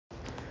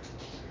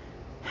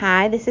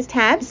Hi, this is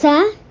Tabz.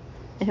 And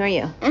who are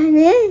you?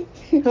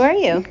 Who are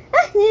you?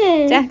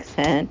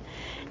 Jackson.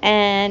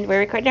 And we're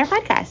recording our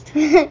podcast.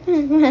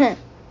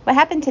 What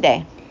happened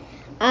today?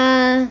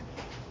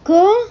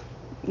 School?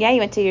 Yeah, you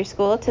went to your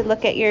school to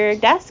look at your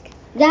desk?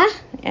 Yeah.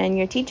 And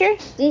your teacher?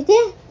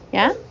 Teacher?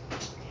 Yeah?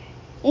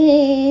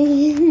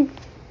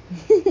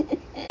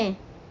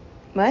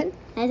 What?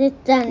 I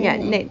just done Yeah,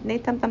 it.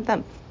 Nate, thump, thump,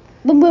 thump.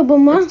 Boom, boom,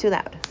 boom. It's too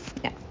loud.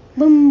 Yeah.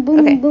 Boom, boom,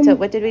 Okay, boom. so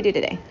what did we do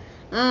today?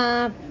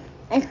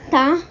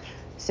 Extra.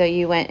 So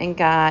you went and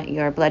got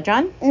your blood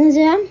drawn?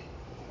 Exam.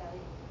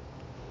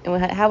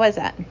 And how was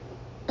that?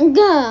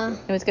 Good.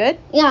 It was good?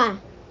 Yeah.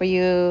 Were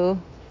you...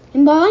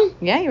 And boy?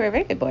 Yeah, you were a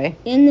very good boy.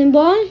 And the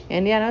boy?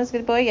 Indiana was a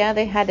good boy. Yeah,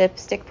 they had to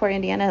stick poor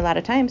Indiana a lot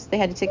of times. They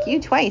had to stick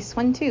you twice.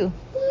 1, 2.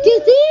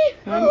 Titi?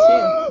 1, 2.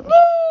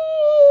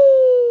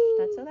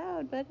 Not so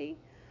loud, buddy.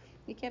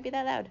 You can't be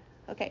that loud.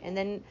 Okay, and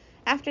then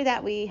after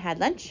that we had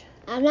lunch.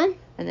 Alan?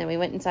 And then we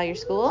went and saw your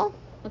school.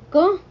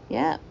 Go?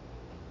 Yeah.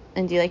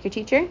 And do you like your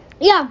teacher?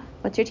 Yeah.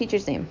 What's your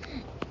teacher's name?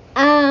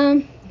 Um.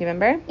 You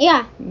remember?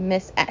 Yeah.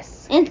 Miss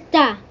S.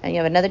 Extra. And you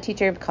have another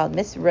teacher called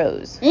Miss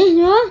Rose.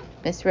 Hello?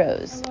 Miss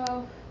Rose.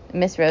 Hello.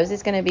 Miss Rose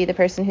is going to be the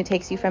person who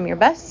takes you from your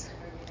bus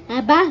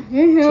Abba?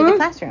 to the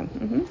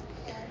classroom.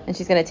 And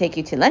she's going to take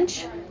you to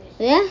lunch.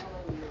 Yeah?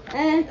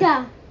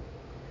 Extra.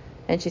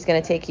 And she's going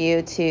to take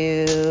you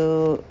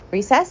to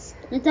recess.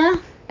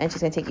 Extra. And she's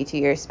going to take you to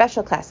your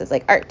special classes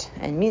like art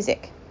and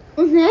music.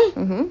 Okay.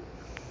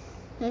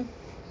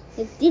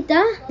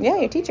 Tita? Yeah,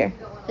 your teacher.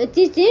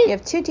 Titi? You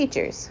have 2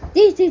 teachers.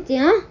 Titi,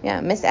 huh? Yeah,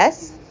 Miss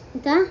S.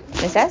 Extra.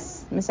 Miss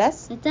S. Miss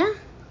S. Extra.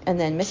 And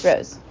then Miss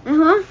Rose.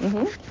 Uh-huh. Do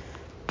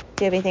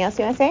you have anything else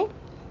you want to say?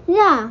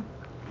 Yeah.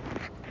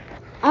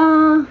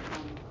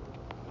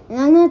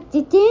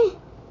 Titi?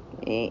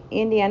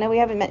 Indiana, we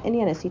haven't met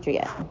Indiana's teacher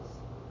yet.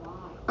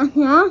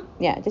 Yeah.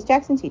 Yeah, just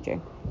Jackson's teacher.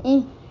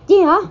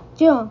 Tia?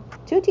 Joe.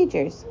 2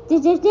 teachers.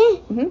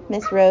 Titi?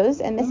 Miss Rose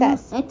and Miss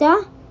S.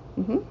 Extra.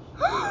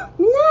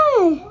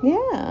 No.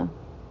 Yeah.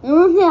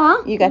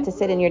 Yeah. You got to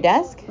sit in your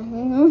desk.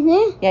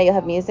 Yeah, you'll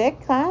have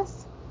music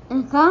class.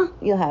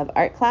 You'll have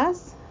art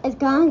class.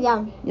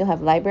 Yeah. You'll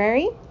have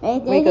library.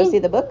 Where you go see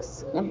the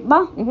books.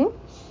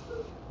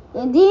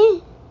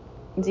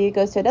 Z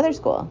goes to another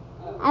school.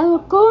 I will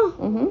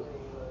go.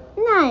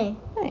 Nice.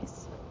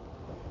 Nice.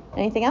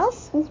 Anything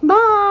else?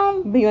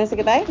 Bye. You want to say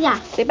goodbye? Yeah.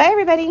 Say bye,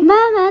 everybody.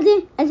 Bye,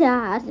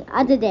 Daddy.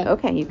 Other day.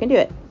 Okay, you can do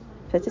it.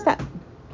 Twist to stop.